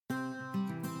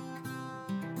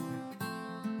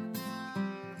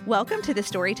Welcome to the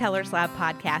Storytellers Lab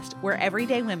podcast, where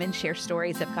everyday women share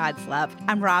stories of God's love.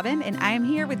 I'm Robin, and I am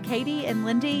here with Katie and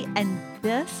Lindy, and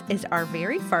this is our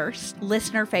very first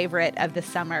listener favorite of the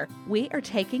summer. We are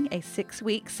taking a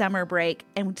 6-week summer break,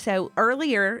 and so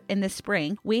earlier in the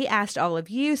spring, we asked all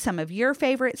of you some of your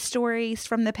favorite stories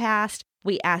from the past.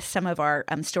 We asked some of our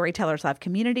Storytellers Love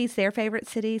communities their favorite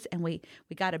cities, and we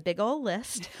got a big old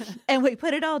list, and we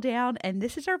put it all down, and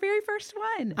this is our very first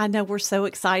one. I know, we're so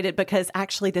excited because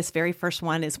actually this very first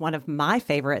one is one of my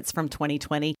favorites from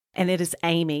 2020, and it is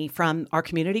Amy from our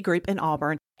community group in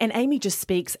Auburn. And Amy just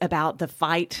speaks about the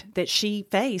fight that she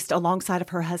faced alongside of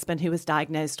her husband who was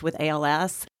diagnosed with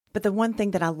ALS. But the one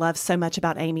thing that I love so much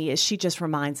about Amy is she just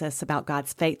reminds us about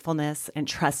God's faithfulness and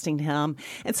trusting Him.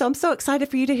 And so I'm so excited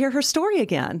for you to hear her story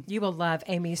again. You will love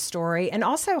Amy's story. And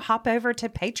also hop over to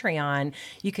Patreon.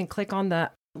 You can click on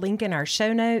the link in our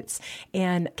show notes.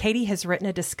 And Katie has written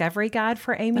a discovery guide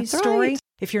for Amy's story. Right.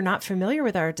 If you're not familiar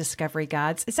with our discovery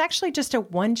guides, it's actually just a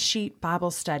one-sheet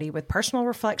Bible study with personal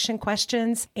reflection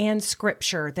questions and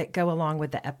scripture that go along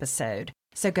with the episode.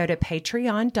 So go to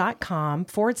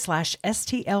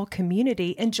patreon.com/STL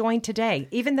community and join today.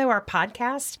 Even though our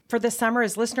podcast for the summer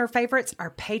is listener favorites,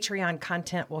 our Patreon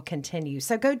content will continue.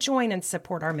 So go join and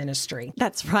support our ministry.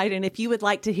 That's right. And if you would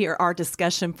like to hear our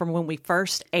discussion from when we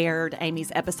first aired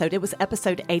Amy's episode, it was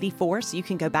episode 84. So you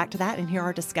can go back to that and hear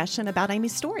our discussion about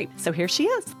Amy's story. So here she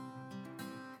is.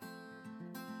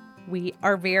 We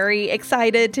are very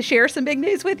excited to share some big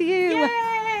news with you.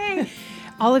 Yay!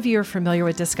 All of you are familiar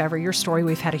with Discover Your Story.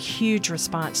 We've had a huge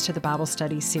response to the Bible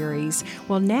study series.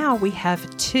 Well, now we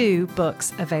have 2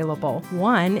 books available.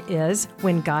 One is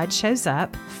When God Shows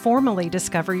Up, formerly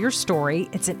Discover Your Story.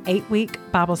 It's an 8-week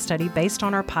Bible study based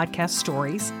on our podcast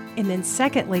stories. And then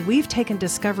secondly, we've taken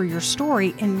Discover Your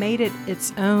Story and made it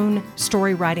its own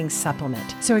story writing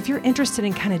supplement. So if you're interested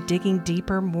in kind of digging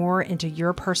deeper, more into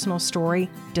your personal story,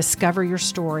 Discover Your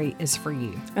Story is for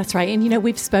you. That's right. And you know,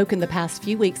 we've spoken the past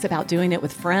few weeks about doing it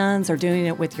with friends or doing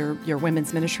it with your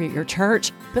women's ministry at your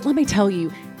church. But let me tell you,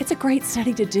 it's a great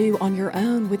study to do on your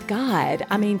own with God.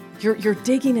 I mean, you're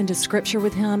digging into scripture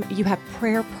with Him. You have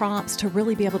prayer prompts to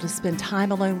really be able to spend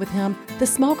time alone with Him. The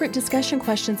small group discussion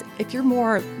questions, if you're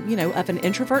more of an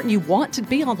introvert and you want to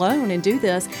be alone and do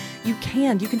this, you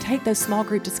can take those small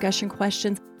group discussion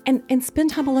questions and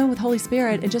spend time alone with Holy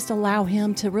Spirit and just allow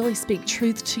Him to really speak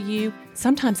truth to you.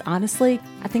 Sometimes, honestly,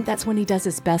 I think that's when He does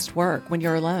His best work, when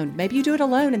you're alone. Maybe you do it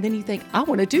alone and then you think, I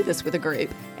want to do this with a group.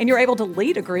 And you're able to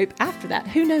lead a group after that.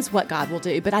 Who knows what God will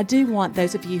do? But I do want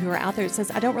those of you who are out there that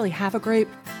says, I don't really have a group.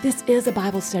 This is a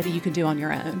Bible study you can do on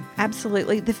your own.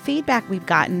 Absolutely. The feedback we've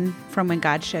gotten from When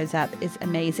God Shows Up is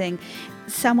amazing.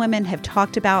 Some women have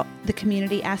talked about the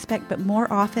community aspect, but more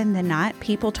often than not,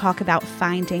 people talk about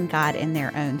finding God in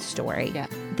their own story. Yeah.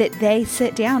 That they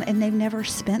sit down and they've never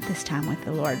spent this time with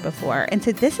the Lord before. And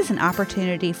so this is an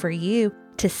opportunity for you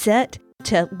to sit,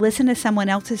 to listen to someone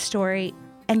else's story,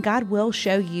 and God will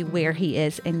show you where He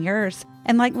is in yours.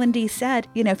 And like Lindy said,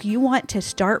 if you want to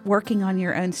start working on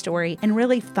your own story and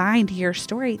really find your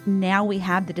story, now we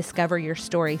have the Discover Your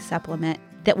Story supplement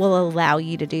that will allow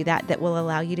you to do that will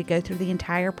allow you to go through the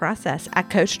entire process. I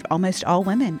coached almost all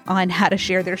women on how to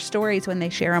share their stories when they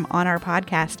share them on our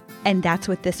podcast. And that's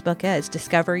what this book is.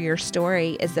 Discover Your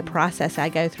Story is the process I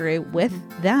go through with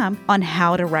them on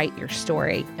how to write your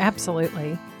story.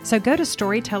 Absolutely. So go to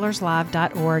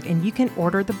storytellerslive.org and you can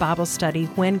order the Bible study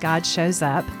When God Shows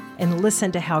Up and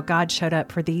listen to how God showed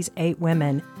up for these 8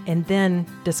 women, and then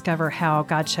discover how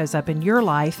God shows up in your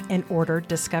life and order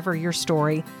Discover Your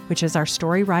Story, which is our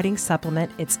story writing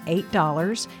supplement. It's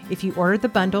 $8. If you order the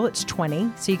bundle, it's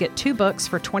 $20. So you get 2 books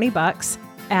for $20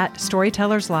 at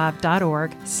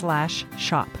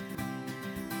storytellerslive.org/shop.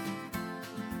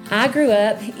 I grew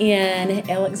up in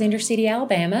Alexander City,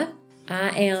 Alabama. I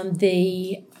am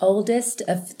the oldest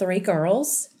of 3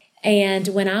 girls. And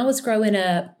when I was growing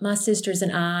up, my sisters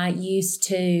and I used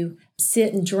to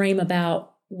sit and dream about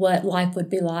what life would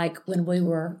be like when we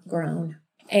were grown.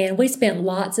 And we spent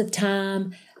lots of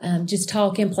time just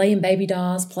talking, playing baby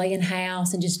dolls, playing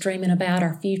house, and just dreaming about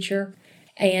our future.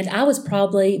 And I was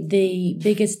probably the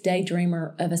biggest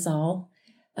daydreamer of us all.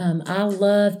 I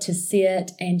loved to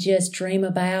sit and just dream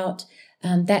about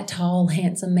that tall,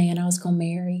 handsome man I was going to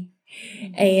marry.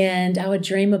 And I would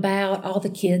dream about all the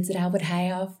kids that I would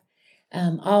have.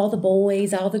 All the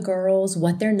boys, all the girls,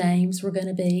 what their names were going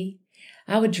to be.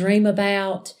 I would dream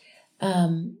about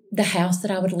the house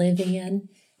that I would live in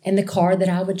and the car that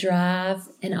I would drive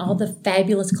and all the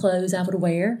fabulous clothes I would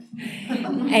wear.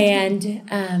 And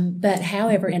but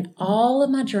however, in all of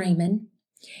my dreaming,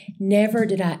 Never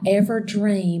did I ever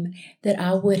dream that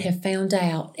I would have found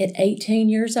out at 18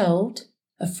 years old,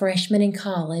 a freshman in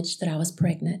college, that I was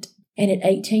pregnant. And at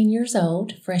 18 years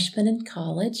old, freshman in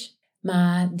college,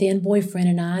 my then boyfriend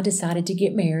and I decided to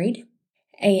get married.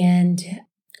 And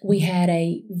we had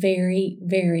a very,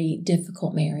 very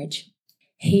difficult marriage.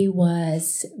 He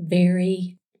was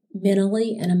very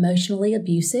mentally and emotionally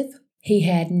abusive. He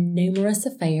had numerous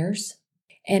affairs.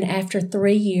 And after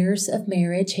 3 years of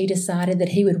marriage, he decided that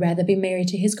he would rather be married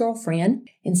to his girlfriend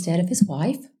instead of his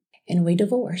wife, and we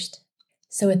divorced.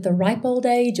 So at the ripe old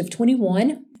age of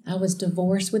 21, I was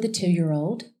divorced with a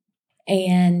 2-year-old.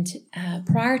 And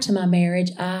prior to my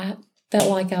marriage, I felt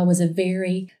like I was a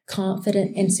very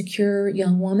confident and secure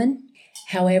young woman.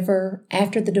 However,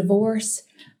 after the divorce,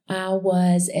 I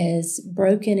was as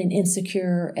broken and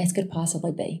insecure as could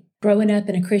possibly be. Growing up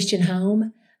in a Christian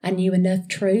home, I knew enough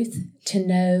truth to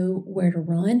know where to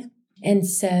run. And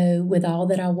so with all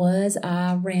that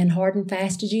I ran hard and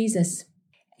fast to Jesus.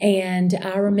 And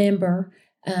I remember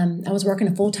I was working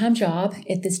a full-time job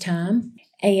at this time.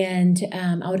 And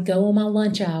I would go on my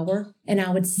lunch hour, and I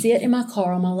would sit in my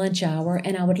car on my lunch hour,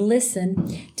 and I would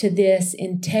listen to this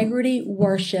Integrity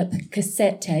Worship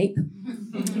cassette tape.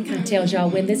 It kind of tells y'all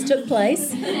when this took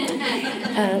place.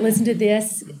 Listen to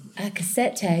this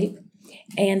cassette tape,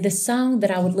 and the song that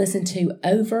I would listen to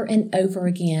over and over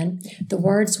again, the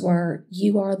words were,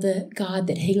 "You are the God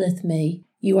that healeth me.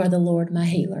 You are the Lord my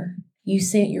healer. You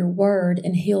sent your word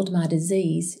and healed my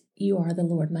disease. You are the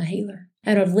Lord my healer."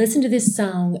 And I'd listen to this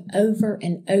song over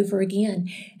and over again.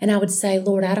 And I would say,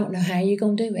 "Lord, I don't know how you're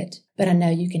going to do it, but I know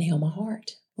you can heal my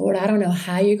heart. Lord, I don't know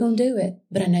how you're going to do it,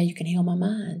 but I know you can heal my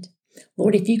mind.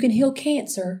 Lord, if you can heal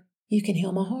cancer, you can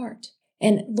heal my heart."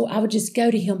 And Lord, I would just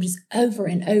go to him just over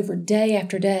and over, day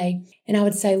after day. And I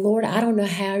would say, "Lord, I don't know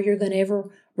how you're going to ever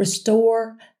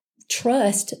restore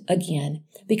trust again."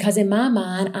 Because in my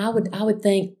mind, I would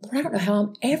think, "Lord, I don't know how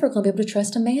I'm ever going to be able to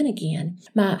trust a man again."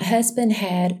 My husband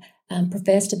had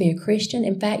professed to be a Christian.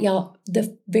 In fact, y'all,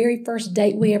 the very first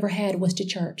date we ever had was to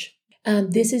church.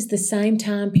 This is the same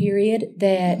time period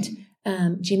that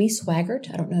Jimmy Swaggart,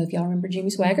 I don't know if y'all remember Jimmy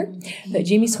Swaggart, but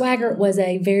Jimmy Swaggart was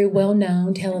a very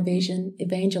well-known television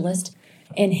evangelist,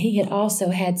 and he had also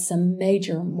had some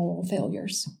major moral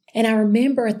failures. And I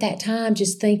remember at that time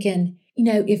just thinking,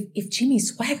 if Jimmy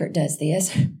Swaggart does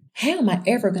this, how am I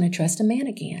ever going to trust a man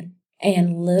again?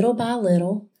 And little by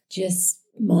little, just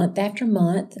month after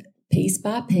month, piece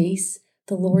by piece,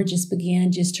 the Lord just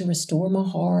began just to restore my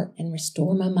heart and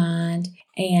restore my mind.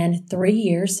 And 3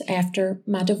 years after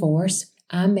my divorce,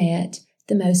 I met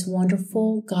the most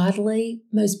wonderful, godly,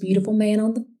 most beautiful man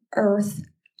on the earth,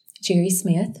 Jerry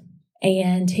Smith.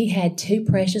 And he had 2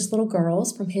 precious little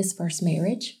girls from his first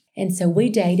marriage. And so we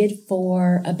dated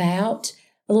for about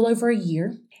a little over a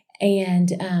year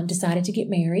and decided to get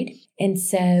married. And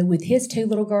so with his 2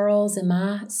 little girls and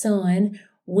my son,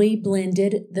 we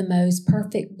blended the most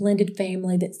perfect blended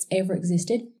family that's ever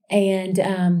existed. And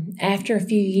after a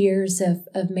few years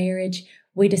of marriage,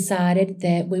 we decided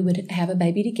that we would have a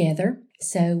baby together.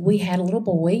 So we had a little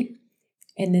boy.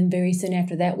 And then very soon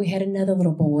after that, we had another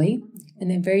little boy. And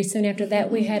then very soon after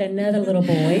that, we had another little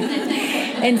boy.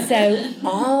 And so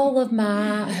all of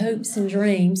my hopes and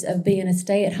dreams of being a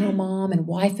stay-at-home mom and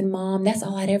wife and mom, that's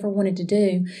all I'd ever wanted to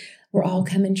do, were all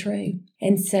coming true.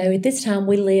 And so at this time,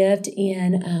 we lived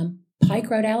in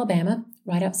Pike Road, Alabama,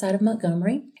 right outside of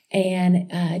Montgomery. And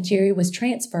Jerry was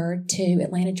transferred to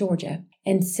Atlanta, Georgia.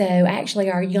 And so actually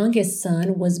our youngest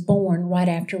son was born right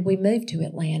after we moved to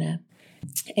Atlanta.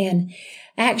 And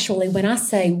actually, when I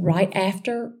say right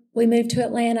after we moved to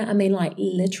Atlanta, I mean like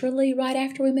literally right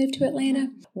after we moved to Atlanta.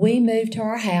 We moved to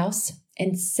our house,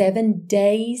 and 7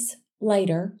 days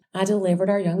later, I delivered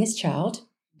our youngest child.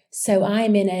 So I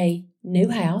am in a new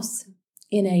house,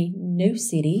 in a new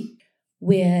city,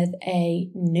 with a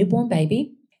newborn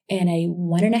baby, and a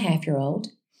 1.5-year-old,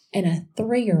 and a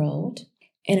 3-year-old,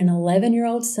 and an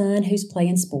 11-year-old son who's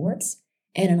playing sports,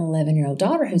 and an 11-year-old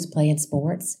daughter who's playing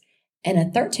sports, and a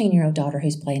 13-year-old daughter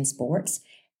who's playing sports,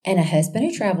 and a husband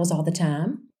who travels all the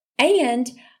time. And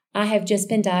I have just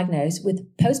been diagnosed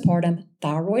with postpartum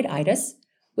thyroiditis,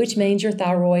 which means your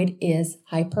thyroid is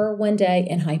hyper one day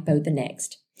and hypo the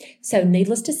next. So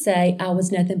needless to say, I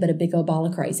was nothing but a big old ball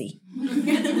of crazy.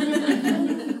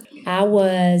 I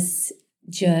was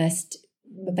just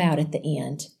about at the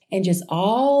end. And just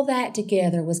all that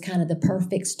together was kind of the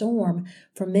perfect storm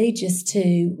for me just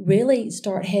to really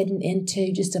start heading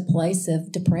into just a place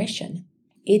of depression.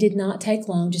 It did not take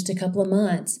long, just a couple of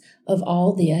months of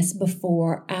all this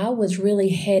before I was really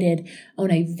headed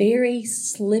on a very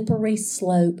slippery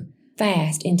slope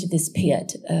fast into this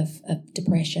pit of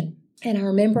depression. And I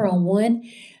remember on one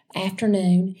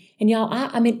afternoon, and y'all,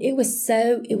 I mean, it was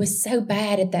so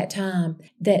bad at that time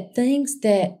that things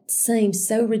that seemed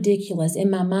so ridiculous in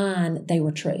my mind, they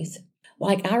were truth.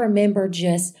 Like I remember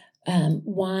just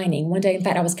whining one day. In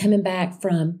fact, I was coming back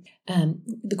from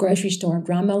the grocery store. I'm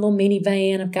driving my little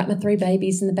minivan. I've got my 3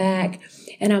 babies in the back,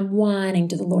 and I'm whining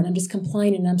to the Lord. I'm just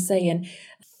complaining. I'm saying,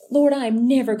 Lord, I am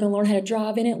never going to learn how to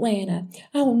drive in Atlanta.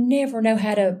 I will never know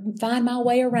how to find my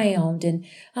way around. And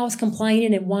I was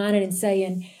complaining and whining and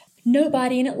saying,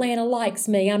 nobody in Atlanta likes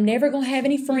me. I'm never going to have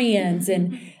any friends.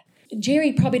 And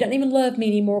Jerry probably doesn't even love me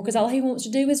anymore because all he wants to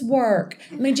do is work.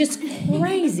 I mean, just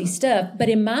crazy stuff. But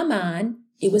in my mind,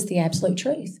 it was the absolute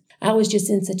truth. I was just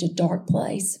in such a dark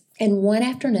place. And one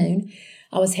afternoon,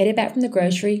 I was headed back from the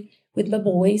grocery with my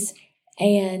boys.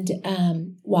 And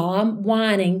while I'm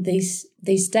whining these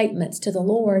statements to the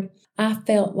Lord, I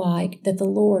felt like that the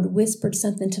Lord whispered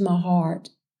something to my heart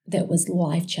that was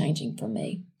life-changing for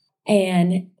me.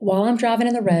 And while I'm driving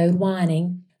in the road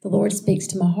whining, the Lord speaks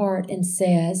to my heart and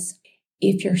says,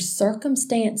 if your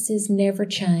circumstances never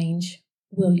change,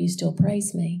 will you still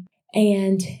praise me?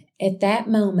 And at that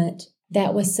moment,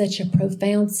 that was such a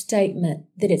profound statement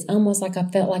that it's almost like I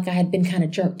felt like I had been kind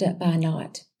of jerked up by a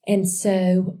knot. And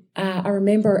so I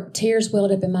remember tears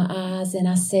welled up in my eyes, and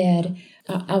I said,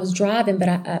 I was driving, but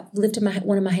I lifted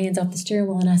one of my hands off the steering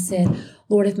wheel, and I said,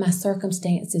 Lord, if my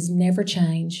circumstances never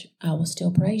change, I will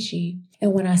still praise you.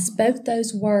 And when I spoke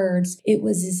those words, it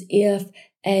was as if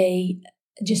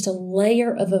just a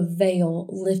layer of a veil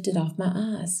lifted off my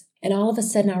eyes. And all of a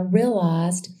sudden I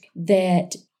realized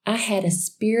that I had a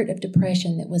spirit of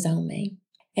depression that was on me.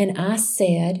 And I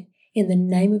said, in the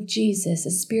name of Jesus,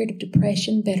 a spirit of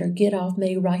depression better get off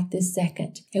me right this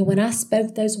second. And when I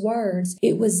spoke those words,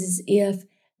 it was as if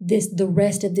the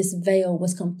rest of this veil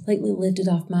was completely lifted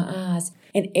off my eyes.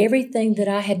 And everything that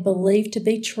I had believed to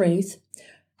be truth,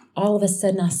 all of a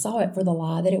sudden I saw it for the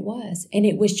lie that it was. And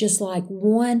it was just like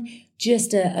one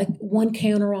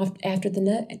counter off after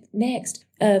the next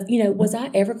of, was I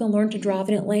ever going to learn to drive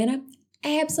in Atlanta?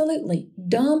 Absolutely.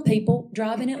 Dumb people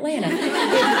drive in Atlanta.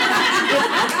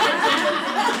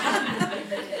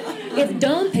 If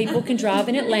dumb people can drive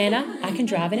in Atlanta, I can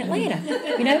drive in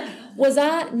Atlanta. Was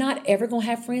I not ever going to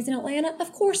have friends in Atlanta?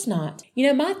 Of course not.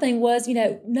 My thing was,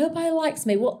 nobody likes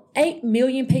me. Well, 8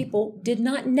 million people did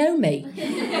not know me.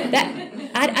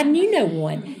 I knew no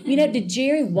one. Did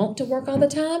Jerry want to work all the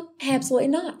time? Absolutely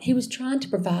not. He was trying to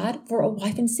provide for a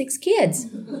wife and 6 kids.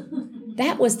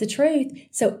 That was the truth.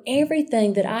 So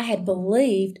everything that I had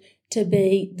believed to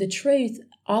be the truth,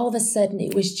 all of a sudden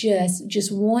it was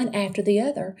just one after the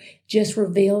other, just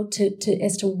revealed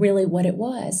as to really what it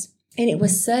was. And it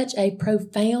was such a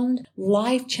profound,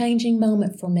 life-changing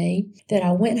moment for me that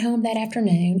I went home that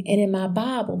afternoon, and in my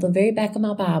Bible, the very back of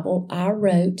my Bible, I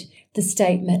wrote the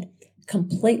statement,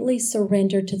 completely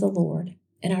surrendered to the Lord.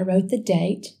 And I wrote the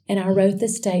date, and I wrote the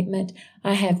statement,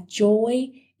 I have joy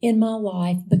in my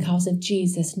life because of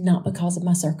Jesus, not because of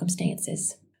my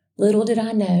circumstances. Little did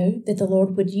I know that the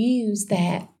Lord would use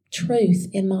that truth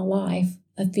in my life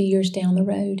a few years down the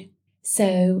road.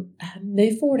 So I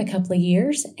moved forward a couple of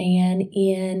years, and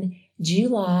in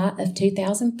July of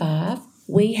 2005,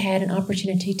 we had an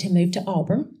opportunity to move to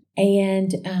Auburn,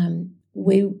 and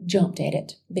we jumped at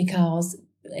it because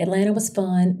Atlanta was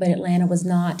fun, but Atlanta was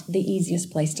not the easiest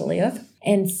place to live.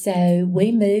 And so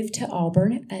we moved to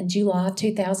Auburn in July of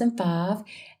 2005,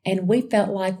 and we felt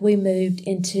like we moved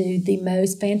into the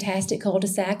most fantastic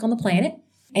cul-de-sac on the planet.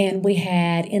 And we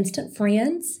had instant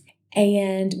friends,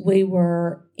 and we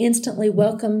were instantly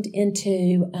welcomed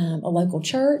into a local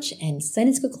church and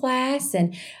Sunday school class.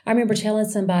 And I remember telling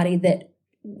somebody that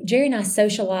Jerry and I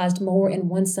socialized more in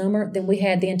one summer than we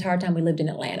had the entire time we lived in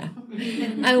Atlanta. I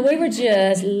mean, we were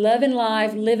just loving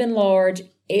life, living large.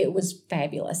 It was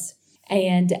fabulous.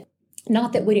 And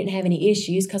not that we didn't have any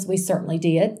issues, because we certainly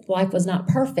did. Life was not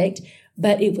perfect,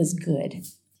 but it was good.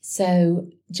 So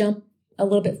jump a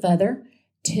little bit further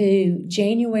to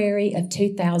January of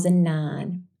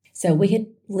 2009. So we had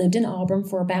lived in Auburn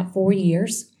for about 4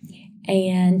 years.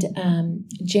 And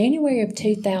January of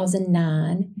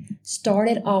 2009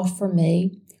 started off for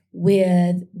me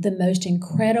with the most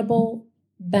incredible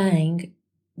bang.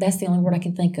 That's the only word I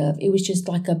can think of. It was just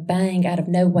like a bang out of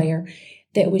nowhere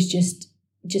that was just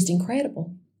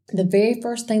incredible. The very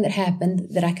first thing that happened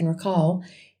that I can recall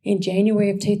in January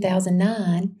of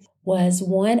 2009 was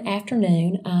one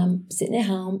afternoon, I'm sitting at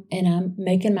home and I'm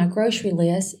making my grocery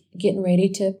list, getting ready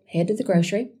to head to the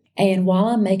grocery. And while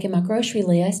I'm making my grocery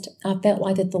list, I felt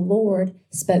like that the Lord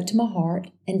spoke to my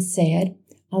heart and said,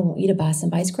 I want you to buy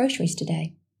somebody's groceries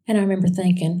today. And I remember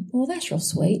thinking, well, that's real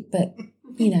sweet, but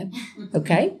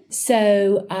Okay.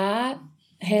 So I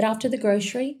head off to the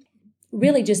grocery.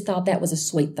 Really just thought that was a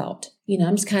sweet thought.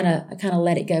 I'm just kind of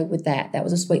let it go with that. That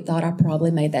was a sweet thought. I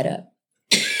probably made that up.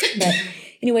 But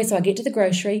anyway, so I get to the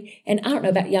grocery, and I don't know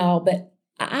about y'all, but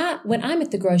when I'm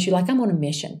at the grocery, like I'm on a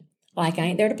mission. Like I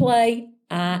ain't there to play.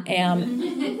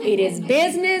 It is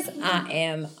business. I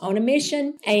am on a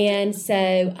mission. And so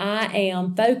I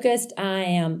am focused. I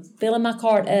am filling my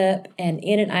cart up and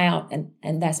in and out.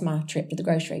 And that's my trip to the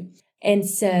grocery. And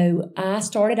so I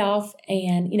started off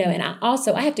and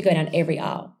I have to go down every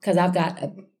aisle because I've got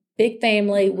a big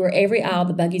family where every aisle,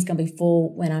 the buggy's going to be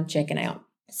full when I'm checking out.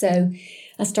 So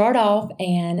I start off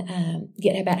and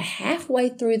get about halfway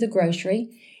through the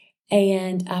grocery.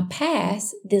 And I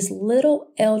pass this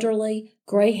little elderly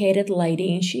gray-headed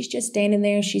lady, and she's just standing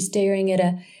there and she's staring at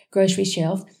a grocery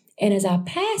shelf. And as I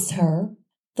pass her,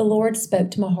 the Lord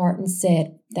spoke to my heart and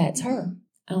said, "That's her.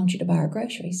 I want you to buy her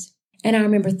groceries." And I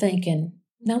remember thinking,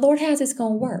 now, Lord, how's this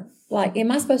going to work? Like, am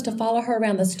I supposed to follow her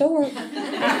around the store?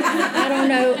 I don't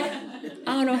know.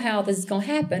 I don't know how this is going to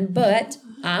happen, but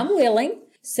I'm willing.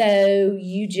 So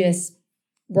you just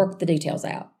work the details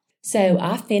out. So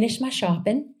I finished my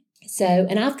shopping.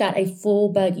 And I've got a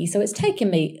full buggy. So it's taken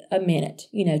me a minute,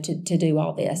 to do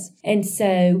all this. And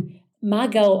so my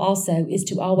goal also is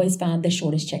to always find the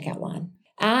shortest checkout line.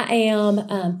 I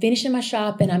am finishing my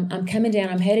shop and I'm coming down.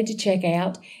 I'm headed to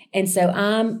checkout. And so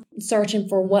I'm searching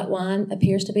for what line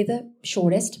appears to be the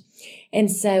shortest.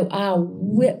 And so I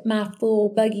whip my full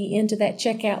buggy into that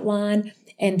checkout line.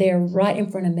 And there right in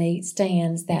front of me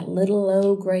stands that little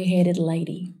old gray-headed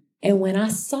lady. And when I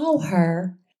saw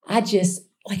her,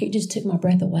 it just took my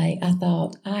breath away. I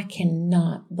thought, I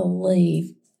cannot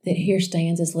believe that here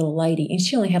stands this little lady. And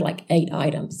she only had like 8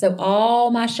 items. So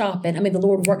all my shopping, the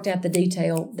Lord worked out the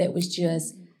detail that was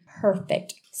just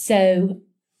perfect. So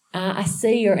I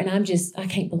see her and I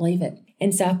can't believe it.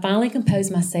 And so I finally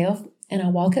composed myself and I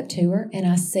walk up to her and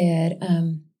I said,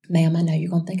 "Ma'am, I know you're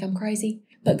going to think I'm crazy,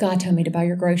 but God told me to buy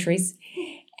your groceries."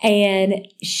 And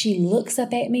she looks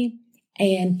up at me.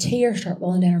 And tears start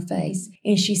rolling down her face.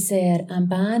 And she said, "I'm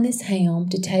buying this ham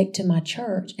to take to my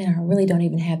church, and I really don't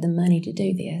even have the money to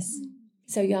do this."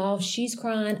 So y'all, she's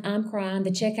crying, I'm crying, the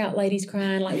checkout lady's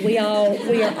crying, like we are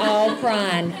all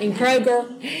crying in Kroger.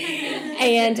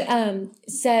 And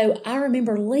so I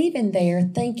remember leaving there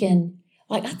thinking,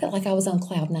 I felt like I was on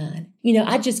cloud 9.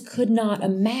 I just could not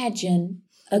imagine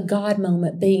a God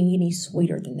moment being any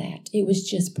sweeter than that. It was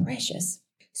just precious.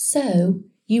 So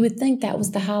you would think that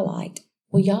was the highlight.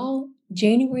 Well, y'all,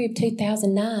 January of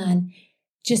 2009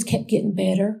 just kept getting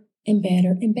better and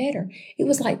better and better. It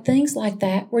was like things like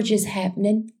that were just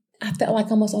happening. I felt like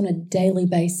almost on a daily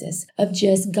basis of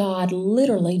just God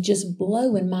literally just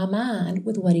blowing my mind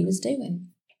with what he was doing.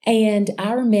 And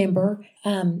I remember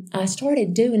I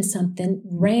started doing something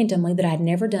randomly that I'd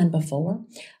never done before.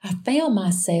 I found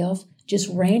myself just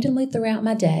randomly throughout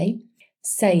my day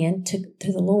saying to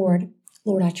the Lord,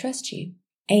 "Lord, I trust you."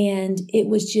 And it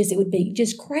would be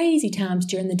just crazy times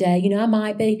during the day. I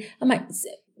might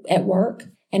at work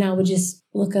and I would just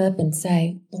look up and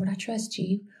say, "Lord, I trust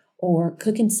you," or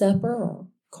cooking supper or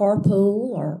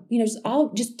carpool or,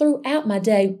 just throughout my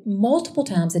day, multiple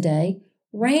times a day,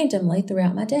 randomly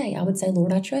throughout my day, I would say,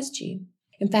 "Lord, I trust you."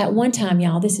 In fact, one time,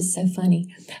 y'all, this is so funny.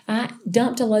 I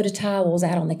dumped a load of towels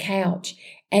out on the couch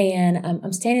and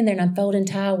I'm standing there and I'm folding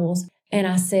towels and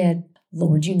I said,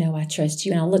 "Lord, I trust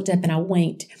you." And I looked up and I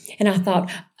winked. And I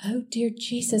thought, oh, dear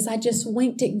Jesus, I just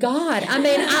winked at God.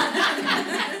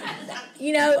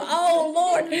 Oh,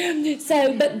 Lord.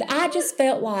 So, but I just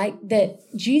felt like that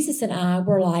Jesus and I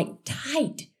were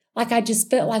tight. I just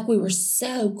felt like we were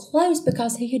so close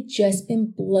because he had just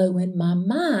been blowing my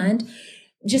mind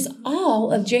just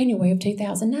all of January of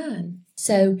 2009.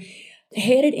 So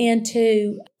headed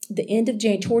into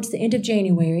towards the end of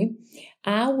January,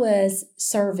 I was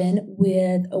serving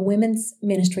with a women's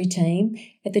ministry team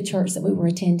at the church that we were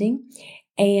attending,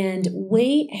 and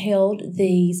we held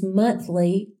these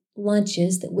monthly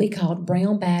lunches that we called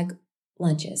brown bag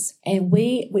lunches. And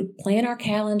we would plan our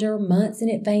calendar months in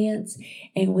advance,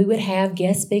 and we would have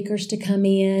guest speakers to come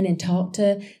in and talk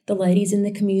to the ladies in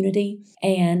the community.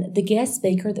 And the guest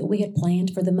speaker that we had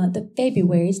planned for the month of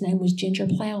February's name was Ginger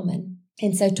Plowman.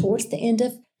 And so towards the end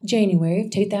of January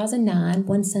of 2009,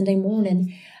 one Sunday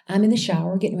morning, I'm in the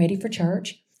shower getting ready for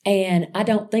church. And I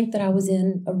don't think that I was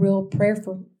in a real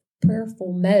prayerful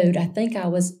mode. I think I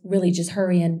was really just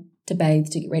hurrying to bathe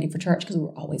to get ready for church because we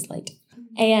were always late.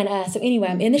 And so anyway,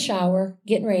 I'm in the shower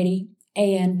getting ready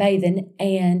and bathing.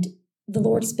 And the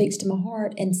Lord speaks to my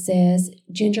heart and says,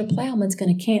 "Ginger Plowman's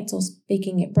going to cancel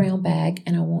speaking at Brown Bag,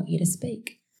 and I want you to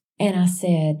speak." And I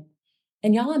said,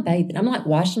 And y'all, I'm bathing. I'm like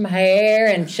washing my hair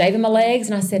and shaving my legs.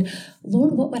 And I said,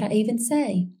 Lord, what would I even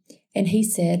say? And he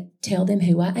said, tell them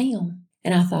who I am.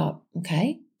 And I thought,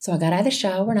 okay. So I got out of the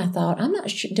shower and I thought, I'm not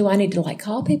sure, do I need to like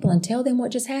call people and tell them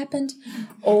what just happened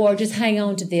or just hang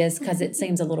on to this because it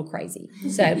seems a little crazy?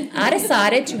 So I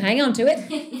decided to hang on to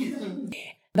it.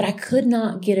 But I could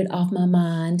not get it off my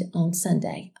mind on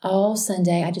Sunday. All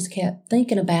Sunday, I just kept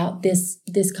thinking about this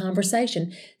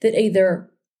conversation that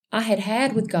either I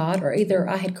had with God or either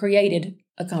I had created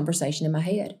a conversation in my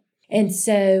head. And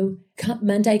so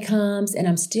Monday comes and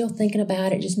I'm still thinking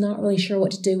about it, just not really sure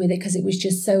what to do with it because it was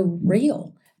just so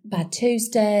real. By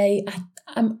Tuesday,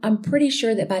 I'm pretty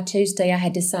sure that by Tuesday I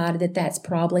had decided that that's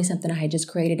probably something I had just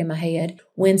created in my head.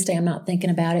 Wednesday, I'm not thinking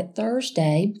about it.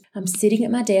 Thursday, I'm sitting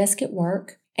at my desk at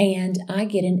work and I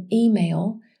get an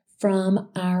email from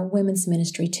our women's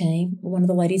ministry team, one of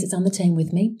the ladies that's on the team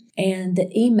with me. And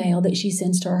the email that she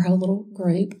sends to our whole little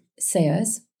group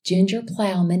says, Ginger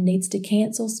Plowman needs to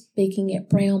cancel speaking at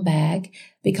Brown Bag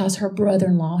because her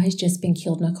brother-in-law has just been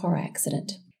killed in a car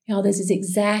accident. Now, this is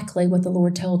exactly what the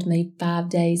Lord told me 5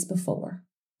 days before.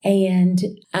 And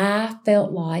I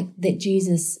felt like that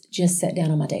Jesus just sat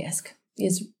down on my desk,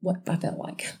 is what I felt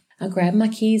like. I grabbed my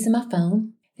keys and my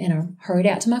phone, and I hurried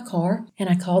out to my car, and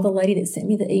I called the lady that sent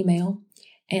me the email,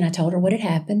 and I told her what had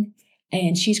happened,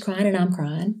 and she's crying and I'm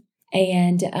crying.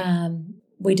 And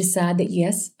we decided that,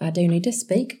 yes, I do need to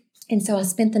speak. And so I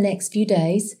spent the next few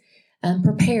days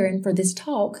preparing for this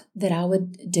talk that I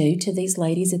would do to these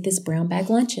ladies at this Brown Bag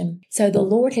luncheon. So the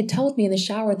Lord had told me in the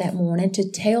shower that morning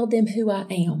to tell them who I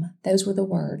am. Those were the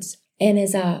words. And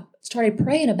as I started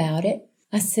praying about it,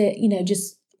 I said,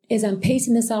 just as I'm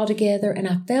piecing this all together, and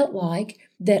I felt like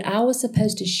that I was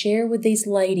supposed to share with these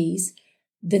ladies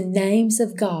the names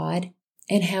of God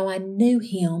and how I knew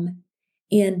Him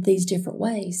in these different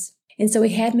ways. And so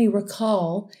He had me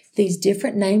recall these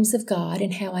different names of God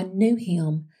and how I knew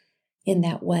Him in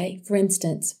that way. For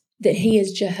instance, that He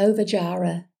is Jehovah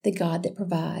Jireh, the God that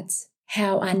provides.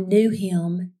 How I knew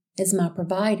Him as my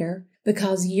provider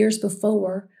because years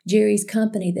before, Jerry's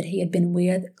company that he had been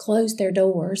with closed their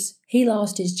doors. He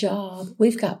lost his job.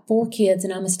 We've got 4 kids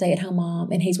and I'm a stay-at-home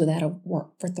mom and he's without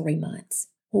work for 3 months.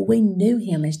 Well, we knew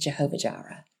Him as Jehovah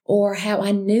Jireh. Or how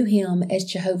I knew Him as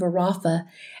Jehovah Rapha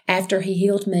after He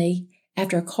healed me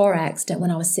after a car accident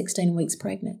when I was 16 weeks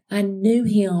pregnant. I knew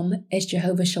Him as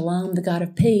Jehovah Shalom, the God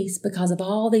of peace, because of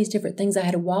all these different things I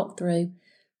had to walk through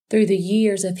the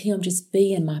years of Him just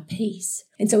being my peace.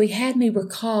 And so He had me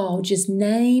recall just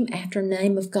name after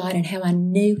name of God and how I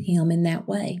knew Him in that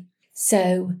way.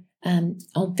 So on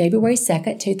February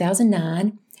 2nd,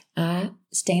 2009, I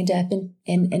stand up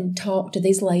and talk to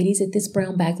these ladies at this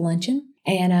Brown Bag luncheon.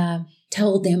 And I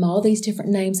told them all these different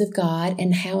names of God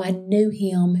and how I knew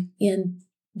Him in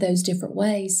those different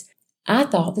ways. I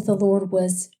thought that the Lord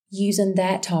was using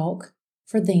that talk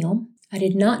for them. I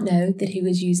did not know that He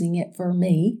was using it for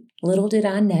me. Little did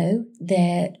I know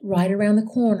that right around the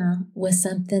corner was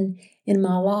something in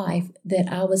my life that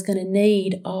I was going to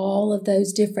need all of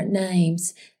those different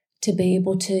names to be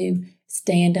able to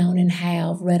stand on and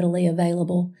have readily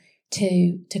available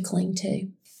to cling to.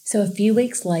 So a few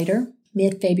weeks later,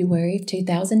 mid-February of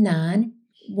 2009,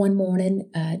 one morning,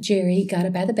 Jerry got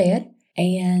up out of bed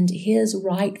and his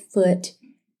right foot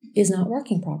is not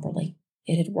working properly.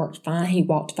 It had worked fine. He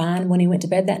walked fine when he went to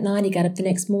bed that night. He got up the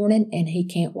next morning and he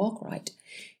can't walk right.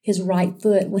 His right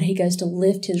foot, when he goes to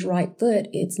lift his right foot,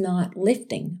 it's not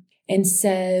lifting. And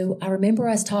so I remember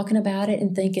us talking about it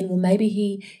and thinking, well, maybe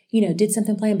he, did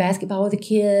something playing basketball with the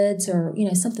kids or,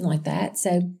 something like that.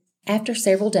 So after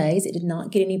several days, it did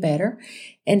not get any better.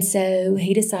 And so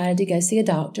he decided to go see a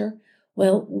doctor.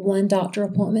 Well, one doctor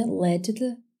appointment led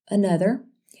to another.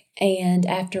 And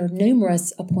after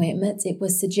numerous appointments, it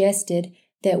was suggested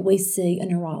that we see a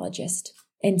neurologist.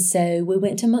 And so we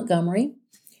went to Montgomery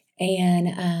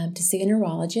and to see a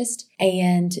neurologist,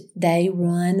 and they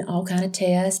run all kind of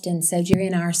tests. And so Jerry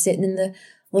and I are sitting in the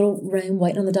little room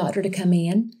waiting on the doctor to come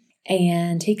in.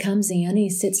 And he comes in, he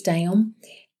sits down,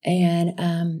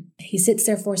 and he sits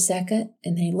there for a second,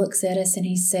 and then he looks at us and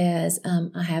he says,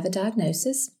 I have a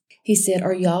diagnosis. He said,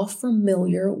 are y'all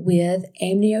familiar with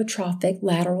amyotrophic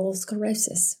lateral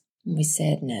sclerosis? And we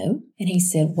said, no. And he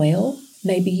said, well,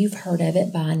 maybe you've heard of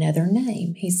it by another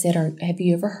name. He said, have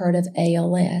you ever heard of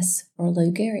ALS or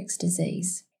Lou Gehrig's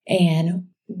disease? And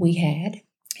we had.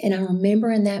 And I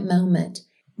remember in that moment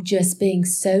just being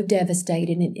so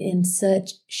devastated and in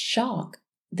such shock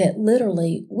that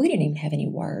literally we didn't even have any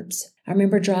words. I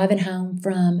remember driving home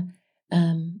from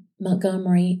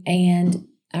Montgomery, and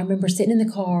I remember sitting in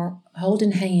the car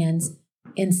holding hands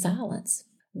in silence.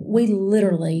 We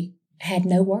literally had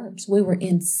no words. We were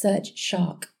in such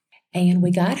shock. And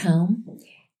we got home,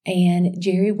 and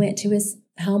Jerry went to his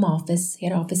home office. He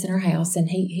had an office in our house, and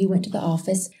he went to the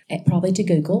office, probably to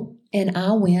Google, and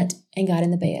I went and got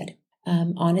in the bed.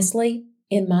 Honestly,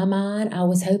 in my mind, I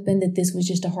was hoping that this was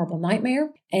just a horrible nightmare,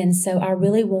 and so I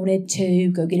really wanted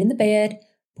to go get in the bed,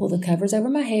 pull the covers over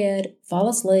my head, fall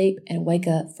asleep, and wake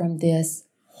up from this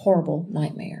horrible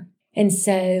nightmare. And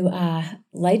so I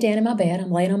lay down in my bed.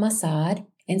 I'm laying on my side,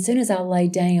 and as soon as I lay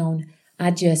down,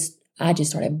 I just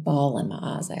started bawling my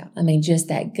eyes out. I mean, just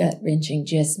that gut-wrenching,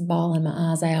 just bawling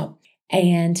my eyes out.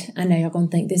 And I know y'all going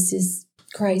to think this is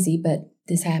crazy, but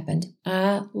this happened.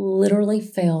 I literally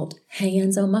felt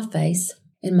hands on my face,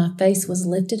 and my face was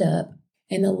lifted up,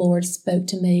 and the Lord spoke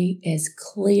to me as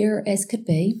clear as could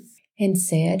be and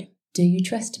said, "Do you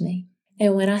trust me?"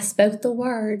 And when I spoke the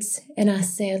words and I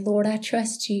said, "Lord, I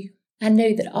trust you," I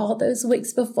knew that all those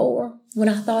weeks before, when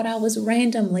I thought I was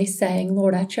randomly saying,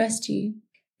 "Lord, I trust you,"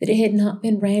 that it had not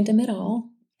been random at all,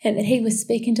 and that he was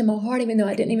speaking to my heart, even though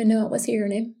I didn't even know I was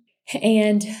hearing him.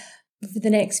 And for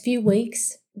the next few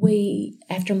weeks,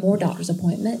 after more doctor's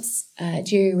appointments,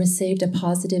 Jerry received a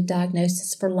positive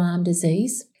diagnosis for Lyme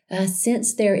disease.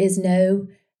 Since there is no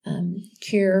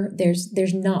cure,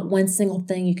 there's not one single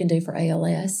thing you can do for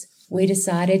ALS, we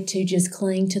decided to just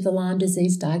cling to the Lyme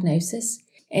disease diagnosis.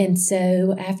 And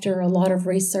so after a lot of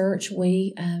research,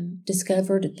 we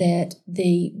discovered that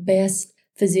the best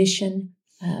physician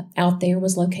out there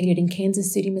was located in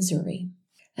Kansas City, Missouri.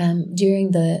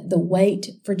 During the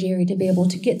wait for Jerry to be able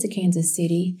to get to Kansas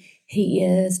City, he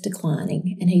is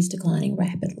declining, and he's declining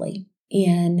rapidly.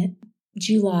 In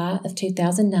July of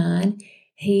 2009,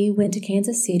 he went to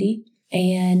Kansas City,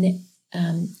 and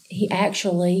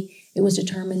it was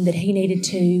determined that he needed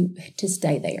to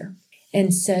stay there.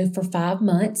 And so for 5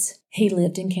 months, he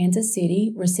lived in Kansas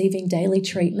City, receiving daily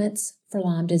treatments for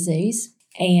Lyme disease.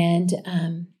 And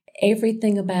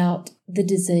everything about the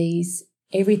disease,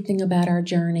 everything about our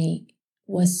journey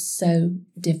was so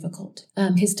difficult.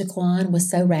 His decline was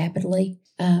so rapid.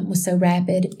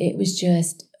 It was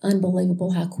just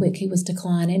unbelievable how quick he was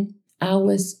declining. I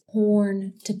was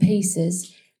torn to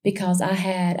pieces because I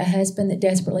had a husband that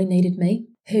desperately needed me,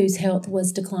 whose health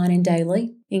was declining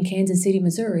daily in Kansas City,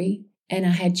 Missouri. And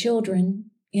I had children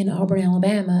in Auburn,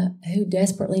 Alabama, who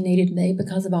desperately needed me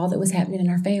because of all that was happening in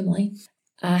our family.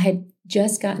 I had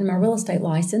just gotten my real estate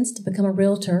license to become a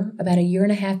realtor about a year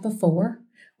and a half before,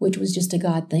 which was just a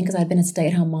God thing because I'd been a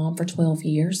stay-at-home mom for 12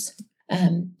 years.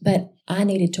 But I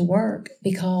needed to work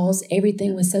because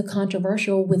everything was so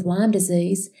controversial with Lyme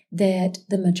disease that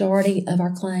the majority of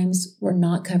our claims were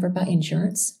not covered by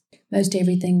insurance. Most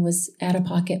everything was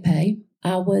out-of-pocket pay.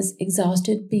 I was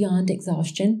exhausted beyond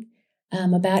exhaustion.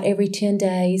 About every 10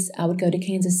 days, I would go to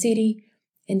Kansas City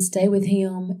and stay with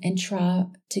him and try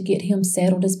to get him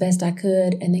settled as best I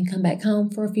could, and then come back home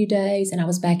for a few days. And I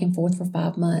was back and forth for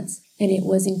 5 months. And it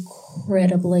was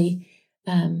incredibly,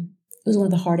 it was one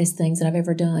of the hardest things that I've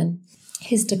ever done.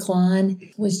 His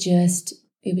decline was just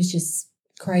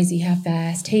crazy how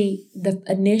fast. The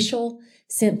initial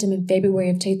symptom in February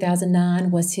of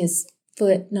 2009 was his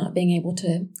foot not being able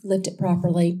to lift it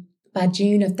properly. By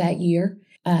June of that year,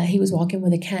 he was walking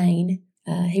with a cane.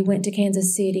 He went to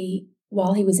Kansas City.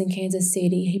 While he was in Kansas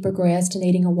City, he progressed to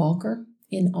needing a walker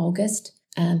in August.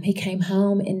 He came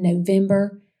home in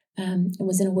November and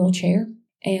was in a wheelchair.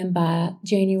 And by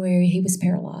January, he was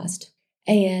paralyzed.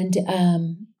 And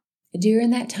during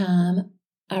that time,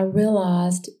 I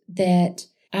realized that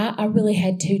I really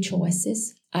had two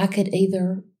choices. I could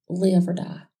either live or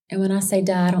die. And when I say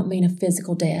die, I don't mean a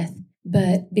physical death,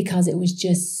 but because it was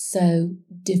just so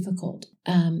difficult.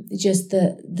 Just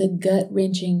the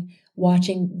gut-wrenching,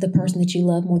 watching the person that you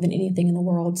love more than anything in the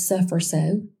world suffer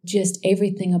so. Just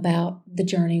everything about the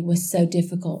journey was so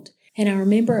difficult. And I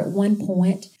remember at one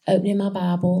point opening my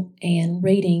Bible and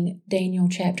reading Daniel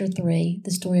chapter 3,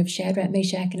 the story of Shadrach,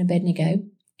 Meshach, and Abednego.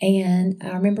 And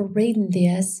I remember reading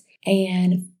this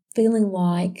and feeling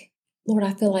like, Lord,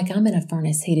 I feel like I'm in a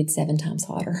furnace heated 7 times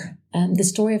hotter. The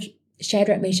story of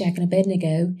Shadrach, Meshach, and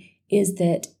Abednego is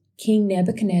that King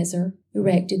Nebuchadnezzar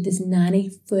erected this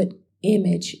 90-foot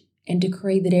image and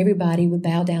decreed that everybody would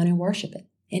bow down and worship it.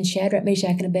 And Shadrach,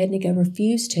 Meshach, and Abednego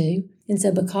refused to. And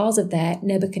so because of that,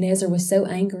 Nebuchadnezzar was so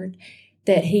angered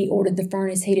that he ordered the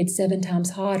furnace heated 7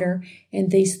 times hotter,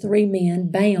 and these 3 men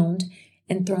bound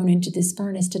and thrown into this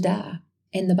furnace to die.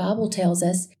 And the Bible tells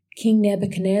us King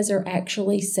Nebuchadnezzar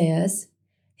actually says,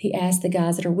 he asked the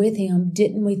guys that are with him,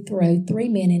 didn't we throw 3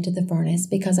 men into the furnace?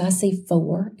 Because I see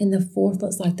 4, and the 4th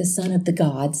looks like the son of the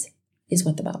gods, is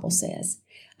what the Bible says.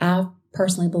 I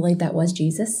personally believe that was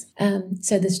Jesus.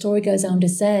 So the story goes on to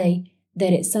say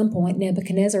that at some point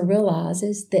Nebuchadnezzar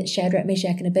realizes that Shadrach,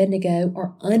 Meshach, and Abednego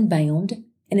are unbound.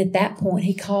 And at that point,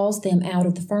 he calls them out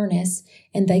of the furnace,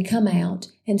 and they come out.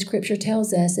 And Scripture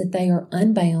tells us that they are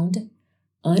unbound,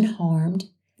 unharmed,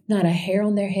 not a hair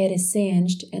on their head is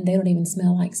singed, and they don't even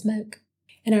smell like smoke.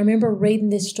 And I remember reading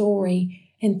this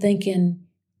story and thinking,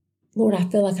 Lord, I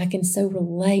feel like I can so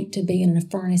relate to being in a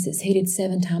furnace that's heated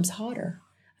 7 times hotter.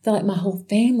 I feel like my whole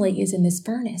family is in this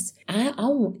furnace. I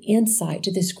want insight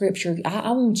to this Scripture.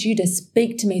 I want you to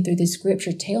speak to me through this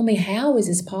Scripture. Tell me, how is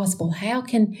this possible?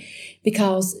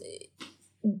 Because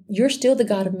you're still the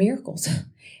God of miracles.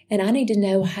 And I need to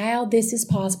know how this is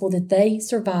possible that they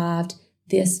survived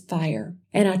this fire.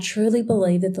 And I truly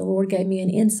believe that the Lord gave me an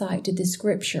insight to this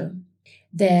Scripture,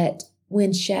 that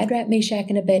when Shadrach, Meshach,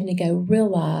 and Abednego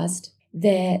realized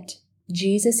that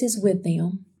Jesus is with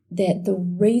them, that the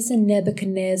reason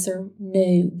Nebuchadnezzar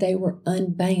knew they were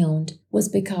unbound was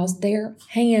because their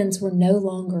hands were no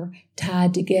longer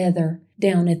tied together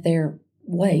down at their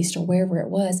waist or wherever it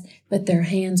was, but their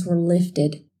hands were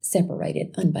lifted,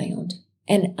 separated, unbound.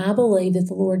 And I believe that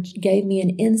the Lord gave me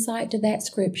an insight to that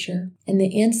Scripture. And the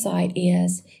insight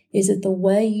is that the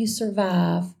way you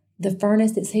survive the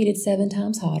furnace that's heated 7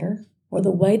 times hotter, or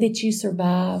the way that you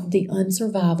survive the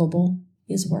unsurvivable,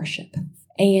 is worship.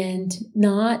 And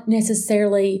not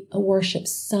necessarily a worship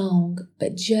song,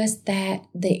 but just that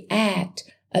the act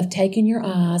of taking your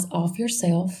eyes off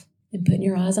yourself and putting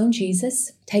your eyes on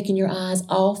Jesus, taking your eyes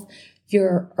off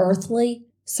your earthly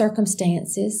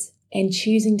circumstances and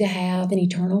choosing to have an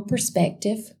eternal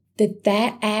perspective,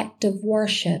 that act of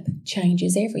worship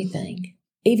changes everything.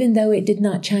 Even though it did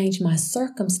not change my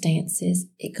circumstances,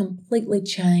 it completely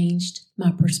changed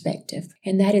my perspective.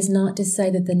 And that is not to say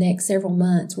that the next several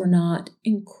months were not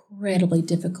incredibly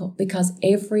difficult, because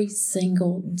every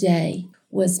single day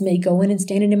was me going and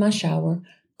standing in my shower,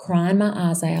 crying my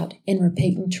eyes out, and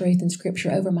repeating truth and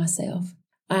Scripture over myself.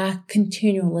 I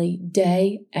continually,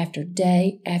 day after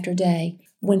day after day,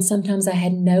 when sometimes I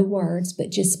had no words, but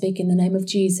just speaking the name of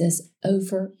Jesus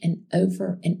over and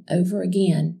over and over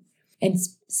again, and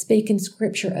speaking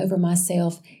Scripture over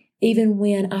myself, even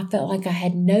when I felt like I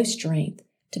had no strength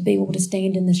to be able to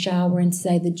stand in the shower and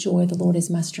say, the joy of the Lord is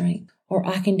my strength, or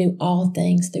I can do all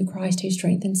things through Christ who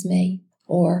strengthens me,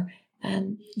 or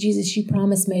Jesus, you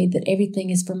promised me that everything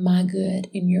is for my good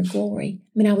in your glory.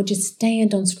 I mean, I would just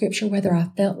stand on Scripture whether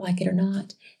I felt like it or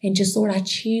not, and just, Lord, I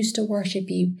choose to worship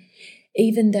you,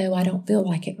 even though I don't feel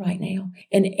like it right now.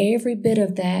 And every bit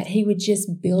of that, he would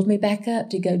just build me back up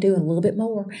to go do a little bit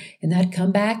more. And I'd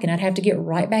come back and I'd have to get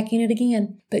right back in it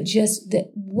again. But just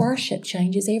that worship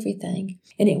changes everything.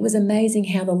 And it was amazing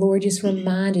how the Lord just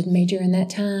reminded me during that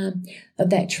time of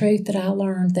that truth that I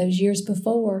learned those years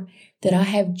before, that I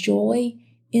have joy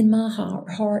in my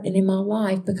heart and in my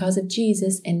life because of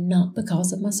Jesus and not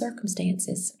because of my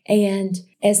circumstances. And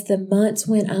as the months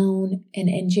went on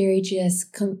and Jerry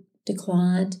just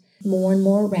declined more and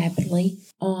more rapidly,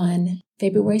 on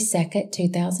February 2nd,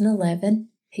 2011,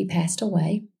 he passed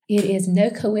away. It is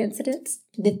no coincidence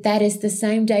that is the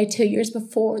same day 2 years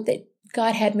before that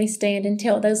God had me stand and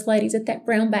tell those ladies at that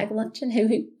brown bag luncheon who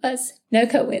he was. No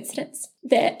coincidence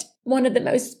that one of the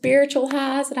most spiritual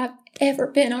highs that I've ever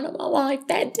been on in my life,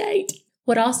 that date,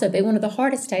 would also be one of the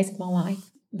hardest days of my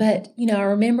life. But, I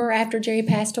remember after Jerry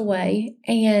passed away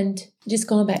and just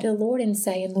going back to the Lord and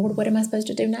saying, Lord, what am I supposed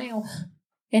to do now?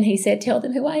 And he said, tell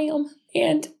them who I am.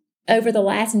 And over the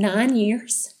last 9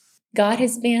 years, God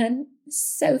has been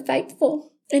so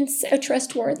faithful and so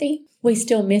trustworthy. We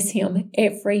still miss him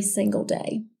every single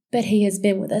day, but he has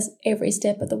been with us every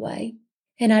step of the way.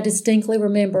 And I distinctly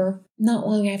remember not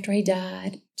long after he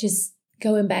died, just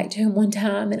going back to him one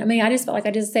time. And I just felt like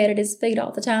I just sat at his feet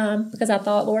all the time because I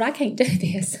thought, Lord, I can't do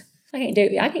this. I can't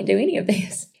do any of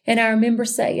this. And I remember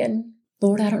saying,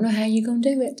 Lord, I don't know how you're going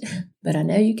to do it, but I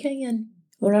know you can.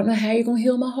 Lord, I don't know how you're going to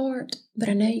heal my heart, but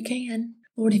I know you can.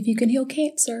 Lord, if you can heal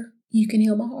cancer, you can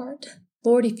heal my heart.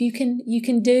 Lord, if you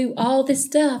can do all this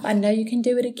stuff, I know you can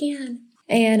do it again.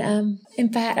 And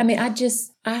in fact,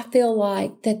 I feel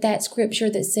like that Scripture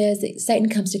that says that Satan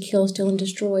comes to kill, steal, and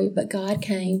destroy, but God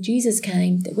came, Jesus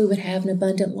came, that we would have an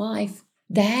abundant life.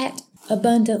 That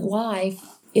abundant life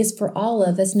is for all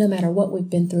of us, no matter what we've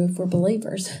been through, if we're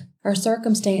believers. Our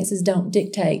circumstances don't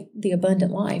dictate the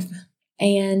abundant life.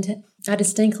 And I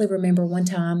distinctly remember one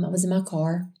time I was in my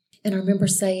car, and I remember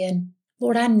saying,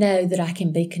 Lord, I know that I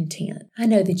can be content. I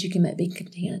know that you can make me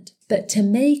content. But to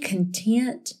me,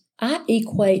 content, I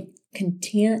equate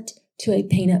content to a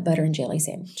peanut butter and jelly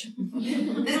sandwich.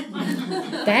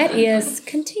 That is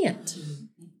content.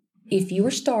 If you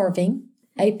are starving,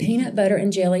 a peanut butter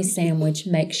and jelly sandwich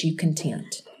makes you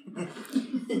content.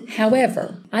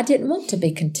 However, I didn't want to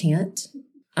be content.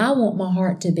 I want my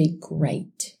heart to be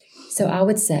great. So I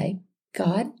would say,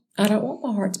 God, I don't want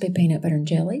my heart to be peanut butter and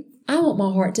jelly. I want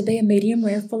my heart to be a medium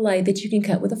rare filet that you can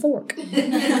cut with a fork.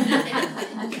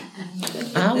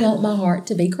 I want my heart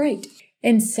to be great.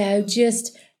 And so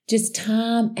just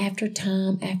time after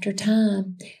time after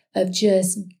time of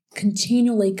just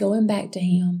continually going back to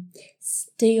him,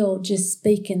 still just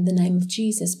speaking the name of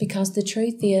Jesus, because the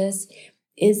truth is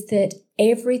that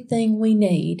everything we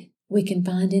need, we can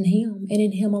find in him and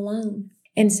in him alone.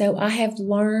 And so I have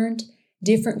learned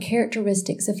different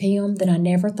characteristics of him that I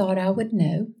never thought I would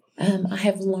know. I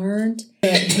have learned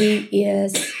that he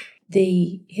is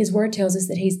his word tells us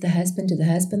that he's the husband to the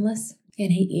husbandless,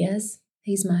 and he is.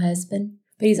 He's my husband.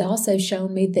 But he's also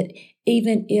shown me that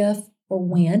even if or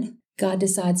when God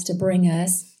decides to bring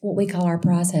us what we call our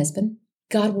prize husband,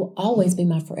 God will always be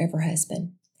my forever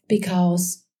husband,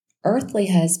 because earthly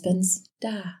husbands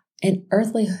die, and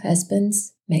earthly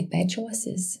husbands make bad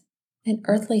choices, and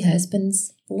earthly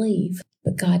husbands leave,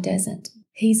 but God doesn't.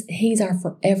 He's our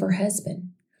forever husband.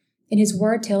 And his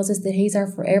word tells us that he's our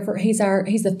forever, he's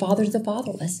the father of the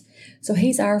fatherless. So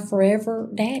he's our forever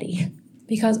daddy,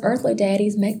 because earthly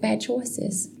daddies make bad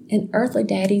choices and earthly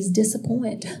daddies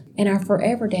disappoint, and our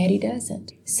forever daddy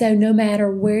doesn't. So no matter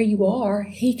where you are,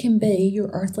 he can be your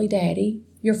earthly daddy,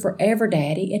 your forever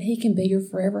daddy, and he can be your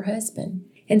forever husband.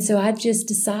 And so I've just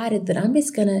decided that I'm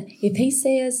just going to, if he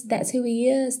says that's who he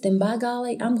is, then by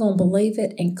golly, I'm going to believe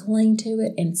it and cling to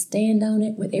it and stand on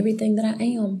it with everything that I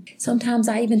am. Sometimes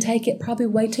I even take it probably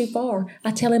way too far.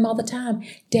 I tell him all the time,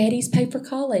 daddies pay for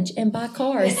college and buy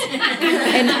cars.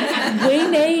 And we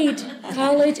need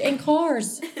college and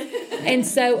cars. And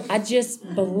so I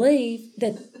just believe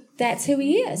that that's who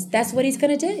he is. That's what he's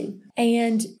going to do.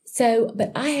 And so,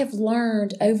 but I have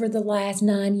learned over the last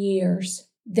 9 years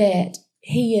that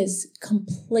he is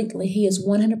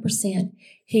 100%.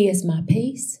 He is my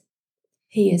peace.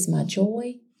 He is my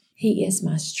joy. He is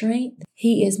my strength.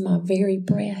 He is my very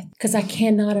breath. Because I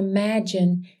cannot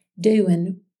imagine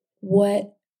doing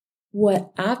what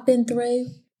I've been through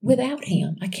without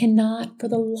him. I cannot for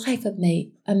the life of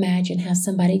me imagine how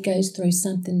somebody goes through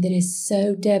something that is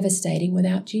so devastating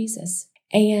without Jesus.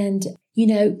 And,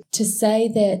 to say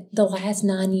that the last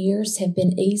 9 years have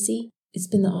been easy, it's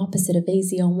been the opposite of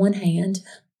easy on one hand,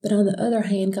 but on the other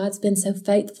hand, God's been so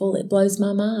faithful, it blows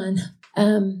my mind.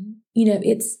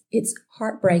 It's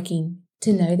heartbreaking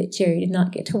to know that Jerry did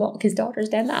not get to walk his daughters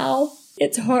down the aisle.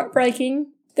 It's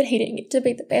heartbreaking that he didn't get to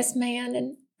be the best man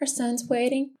in our son's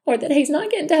wedding, or that he's not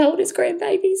getting to hold his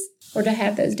grandbabies, or to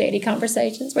have those daddy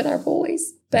conversations with our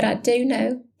boys. But I do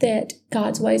know that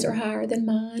God's ways are higher than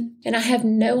mine. And I have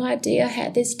no idea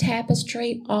how this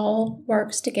tapestry all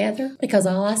works together, because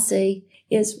all I see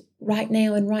is right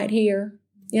now and right here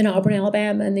in Auburn,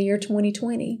 Alabama in the year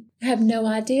 2020. I have no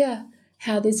idea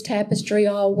how this tapestry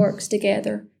all works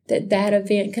together, that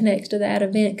event connects to that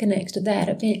event, connects to that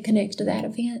event, connects to that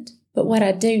event. But what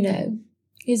I do know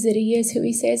is that he is who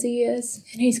he says he is,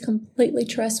 and he's completely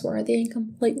trustworthy and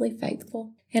completely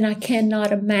faithful. And I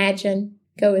cannot imagine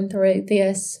going through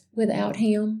this without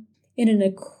him. And in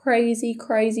a crazy,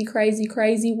 crazy, crazy,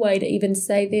 crazy way to even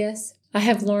say this, I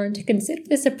have learned to consider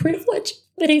this a privilege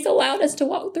that he's allowed us to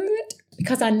walk through it,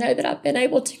 because I know that I've been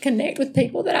able to connect with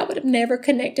people that I would have never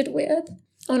connected with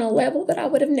on a level that I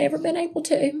would have never been able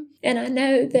to. And I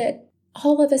know that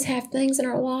all of us have things in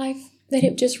our life that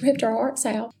have just ripped our hearts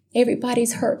out.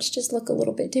 Everybody's hurts just look a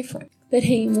little bit different. But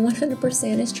he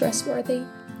 100% is trustworthy,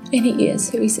 and he is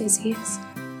who he says he is.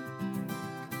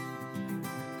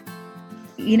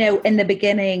 In the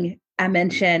beginning, I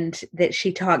mentioned that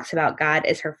she talks about God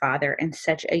as her father in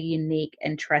such a unique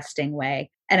and trusting way.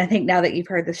 And I think now that you've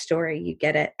heard the story, you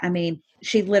get it. I mean,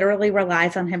 she literally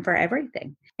relies on him for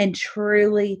everything and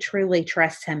truly, truly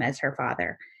trusts him as her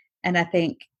father. And I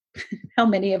think how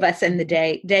many of us in the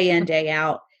day in, day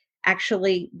out,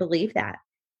 actually believe that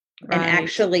and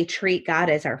actually treat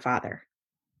God as our father.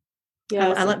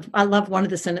 Yeah, I love one of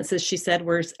the sentences she said,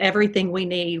 where everything we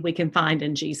need, we can find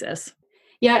in Jesus.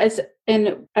 Yeah,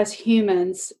 as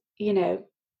humans,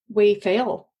 we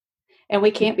fail and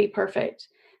we can't be perfect.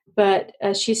 But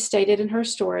as she stated in her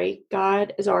story,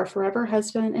 God is our forever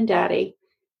husband and daddy.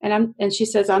 And she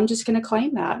says, I'm just going to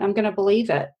claim that. I'm going to believe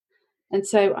it. And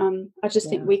so I just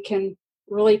think we can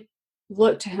really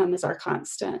look to him as our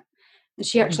constant. And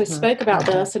she actually spoke about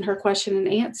this in her question and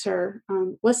answer.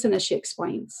 Listen as she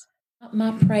explains.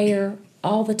 My prayer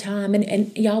all the time,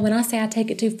 and y'all, when I say I take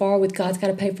it too far with God's got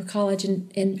to pay for college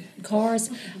and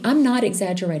cars, I'm not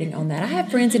exaggerating on that. I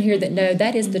have friends in here that know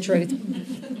that is the truth.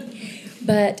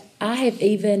 But I have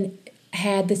even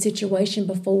had the situation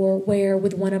before where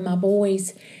with one of my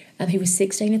boys, he was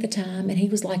 16 at the time, and he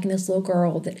was liking this little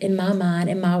girl that, in my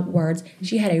mind, in my words,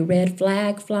 she had a red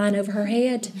flag flying over her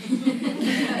head.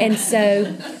 And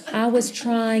so I was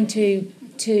trying to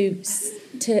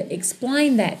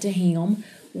explain that to him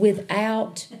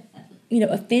without,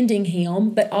 offending him,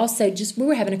 but also just we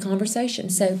were having a conversation.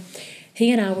 So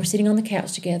he and I were sitting on the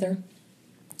couch together,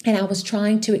 and I was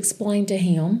trying to explain to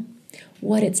him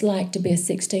what it's like to be a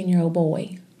 16-year-old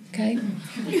boy. Okay?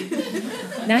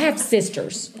 Now, I have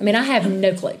sisters. I have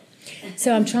no clue.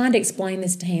 So I'm trying to explain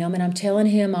this to him, and I'm telling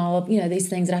him all of, these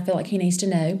things that I feel like he needs to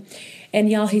know.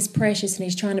 And y'all, he's precious, and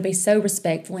he's trying to be so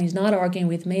respectful, and he's not arguing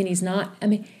with me, and he's not,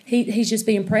 he's just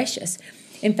being precious.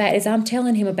 In fact, as I'm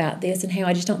telling him about this and how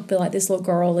I just don't feel like this little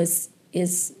girl is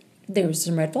there's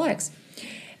some red flags.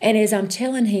 And as I'm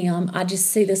telling him, I just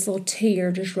see this little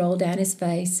tear just roll down his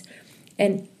face.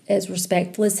 And as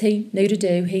respectful as he knew to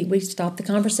do, we stopped the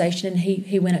conversation, and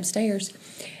he went upstairs.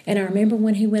 And I remember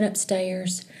when he went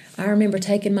upstairs, I remember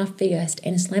taking my fist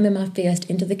and slamming my fist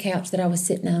into the couch that I was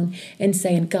sitting on and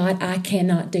saying, God, I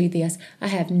cannot do this. I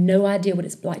have no idea what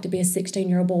it's like to be a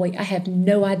 16-year-old boy. I have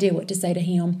no idea what to say to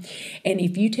him. And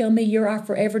if you tell me you're our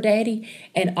forever daddy,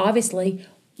 and obviously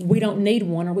we don't need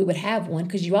one or we would have one,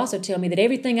 because you also tell me that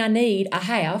everything I need, I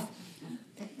have.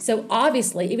 So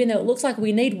obviously, even though it looks like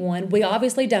we need one, we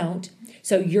obviously don't.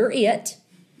 So you're it.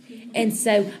 And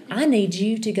so I need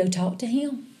you to go talk to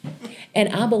him. And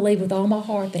I believe with all my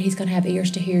heart that he's going to have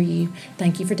ears to hear you.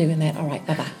 Thank you for doing that. All right,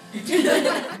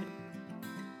 bye-bye.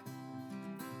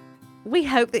 We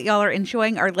hope that y'all are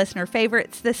enjoying our listener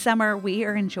favorites this summer. We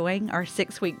are enjoying our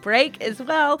 6-week break as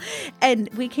well. And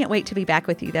we can't wait to be back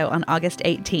with you, though, on August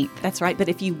 18th. That's right. But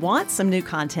if you want some new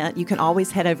content, you can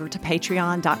always head over to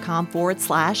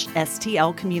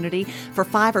patreon.com/STL community. For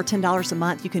 $5 or $10 a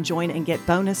month, you can join and get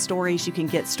bonus stories. You can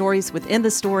get stories within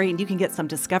the story, and you can get some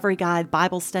discovery guide,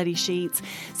 Bible study sheets.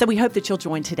 So we hope that you'll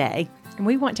join today. And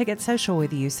we want to get social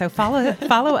with you. So follow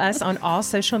us on all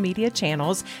social media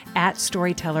channels at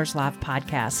Storytellers Live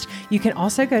Podcast. You can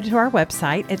also go to our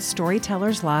website at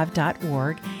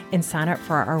storytellerslive.org and sign up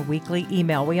for our weekly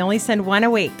email. We only send one a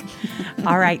week.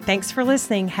 All right. Thanks for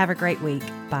listening. Have a great week.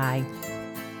 Bye.